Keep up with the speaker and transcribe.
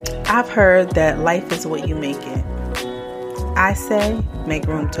I've heard that life is what you make it. I say, make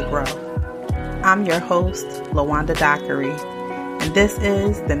room to grow. I'm your host, LaWanda Dockery, and this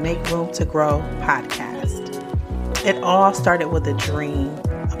is the Make Room to Grow podcast. It all started with a dream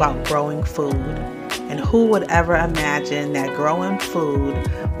about growing food, and who would ever imagine that growing food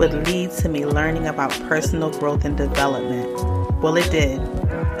would lead to me learning about personal growth and development? Well, it did,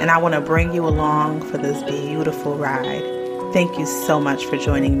 and I want to bring you along for this beautiful ride. Thank you so much for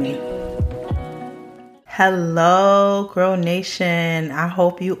joining me. Hello, Grow Nation. I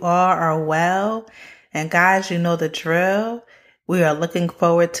hope you all are well. And guys, you know the drill. We are looking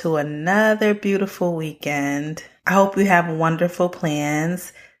forward to another beautiful weekend. I hope you have wonderful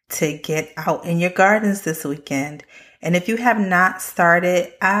plans to get out in your gardens this weekend. And if you have not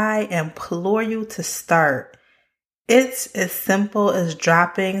started, I implore you to start. It's as simple as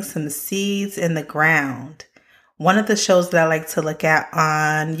dropping some seeds in the ground. One of the shows that I like to look at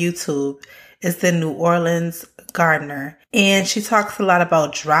on YouTube is the New Orleans Gardener. And she talks a lot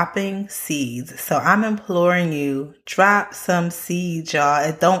about dropping seeds. So I'm imploring you, drop some seeds, y'all.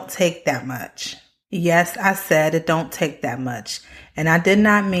 It don't take that much. Yes, I said it don't take that much. And I did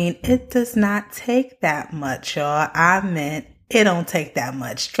not mean it does not take that much, y'all. I meant it don't take that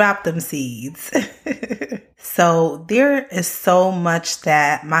much. Drop them seeds. So there is so much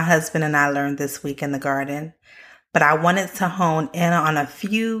that my husband and I learned this week in the garden. But I wanted to hone in on a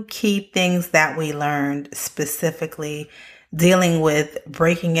few key things that we learned, specifically dealing with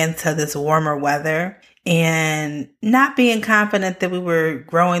breaking into this warmer weather and not being confident that we were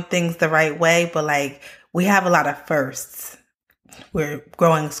growing things the right way, but we have a lot of firsts. We're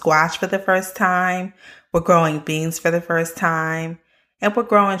growing squash for the first time. We're growing beans for the first time, and we're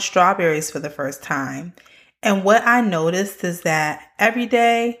growing strawberries for the first time. And what I noticed is that every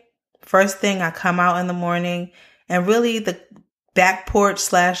day, first thing I come out in the morning, and really the back porch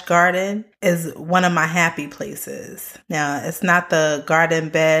 / garden is one of my happy places. Now, it's not the garden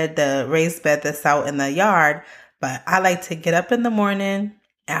bed, the raised bed that's out in the yard, but I like to get up in the morning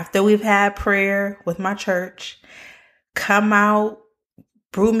after we've had prayer with my church, come out,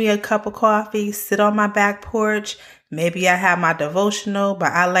 brew me a cup of coffee, sit on my back porch. Maybe I have my devotional,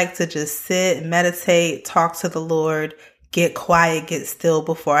 but I like to just sit, meditate, talk to the Lord, get quiet, get still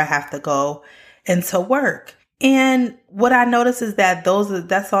before I have to go into work. And what I notice is that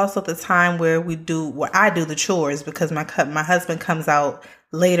that's also the time where I do the chores, because my husband comes out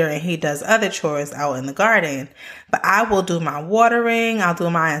later and he does other chores out in the garden. But I will do my watering, I'll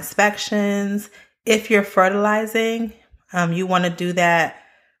do my inspections. If you're fertilizing, you want to do that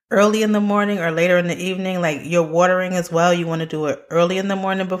early in the morning or later in the evening. Like you're watering as well, you want to do it early in the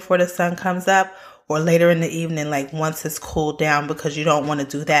morning before the sun comes up, or later in the evening, like once it's cooled down, because you don't want to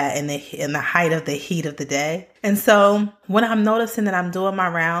do that in the height of the heat of the day. And so when I'm noticing that I'm doing my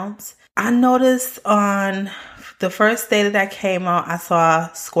rounds, I noticed on the first day that I came out, I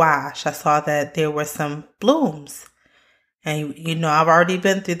saw squash. I saw that there were some blooms. And I've already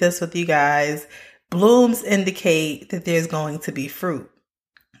been through this with you guys. Blooms indicate that there's going to be fruit.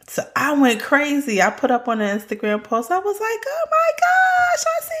 So I went crazy. I put up on an Instagram post. I was like, oh my gosh,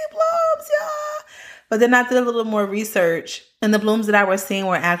 I see blooms, y'all. But then I did a little more research, and the blooms that I was seeing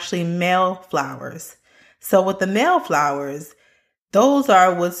were actually male flowers. So with the male flowers, those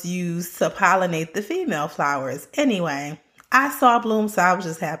are what's used to pollinate the female flowers. Anyway, I saw blooms, so I was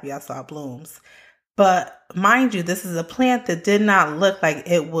just happy I saw blooms. But mind you, this is a plant that did not look like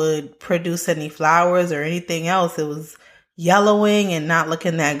it would produce any flowers or anything else. It was yellowing and not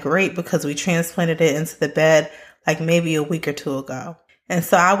looking that great because we transplanted it into the bed like maybe a week or two ago. And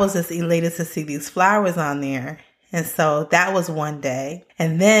so I was just elated to see these flowers on there. And so that was one day.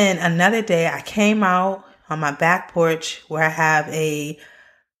 And then another day I came out on my back porch where I have a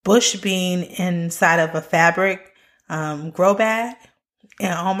bush bean inside of a fabric grow bag.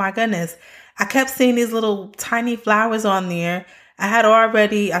 And oh my goodness, I kept seeing these little tiny flowers on there. I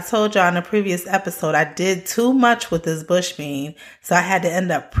told y'all in a previous episode, I did too much with this bush bean. So I had to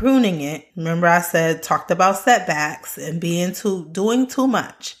end up pruning it. Remember talked about setbacks and doing too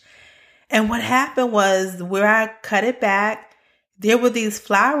much. And what happened was where I cut it back, there were these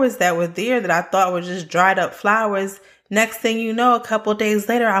flowers that were there that I thought were just dried up flowers. Next thing you know, a couple days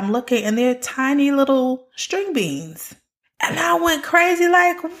later, I'm looking and they're tiny little string beans. And I went crazy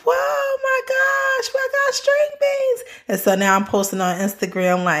like, whoa, my gosh, I got string beans. And so now I'm posting on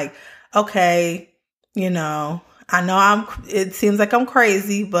Instagram like, okay, I know it seems like I'm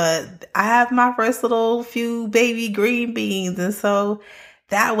crazy, but I have my first little few baby green beans. And so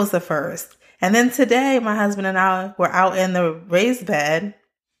that was the first. And then today, my husband and I were out in the raised bed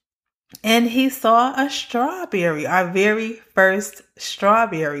and he saw a strawberry, our very first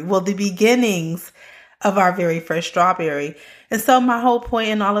strawberry. Well, the beginnings of our very first strawberry. And so my whole point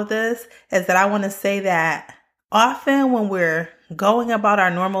in all of this is that I want to say that often when we're going about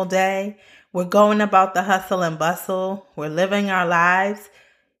our normal day, we're going about the hustle and bustle, we're living our lives,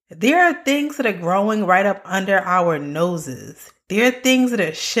 there are things that are growing right up under our noses. There are things that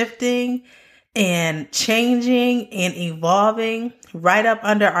are shifting and changing and evolving right up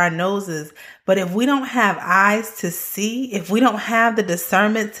under our noses. But if we don't have eyes to see, if we don't have the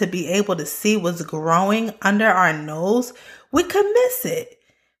discernment to be able to see what's growing under our nose, we could miss it.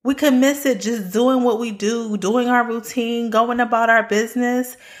 We could miss it just doing what we do, doing our routine, going about our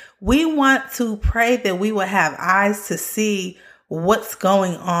business. We want to pray that we will have eyes to see what's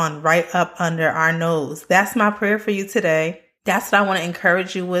going on right up under our nose. That's my prayer for you today. That's what I want to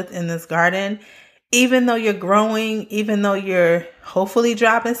encourage you with in this garden. Even though you're growing, even though you're hopefully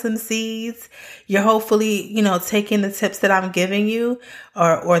dropping some seeds, you're hopefully, taking the tips that I'm giving you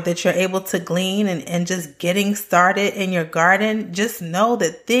or that you're able to glean and just getting started in your garden, just know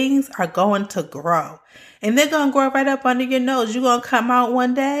that things are going to grow. And they're going to grow right up under your nose. You're going to come out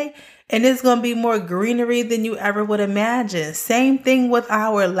one day and it's going to be more greenery than you ever would imagine. Same thing with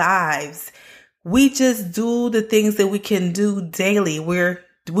our lives. We just do the things that we can do daily.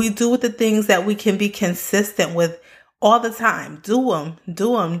 We do the things that we can be consistent with all the time. Do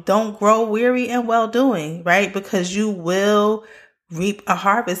them. Don't grow weary in well doing, right? Because you will reap a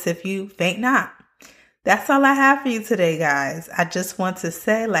harvest if you faint not. That's all I have for you today, guys. I just want to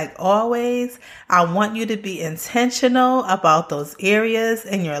say, like always, I want you to be intentional about those areas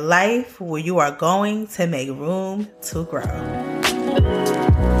in your life where you are going to make room to grow.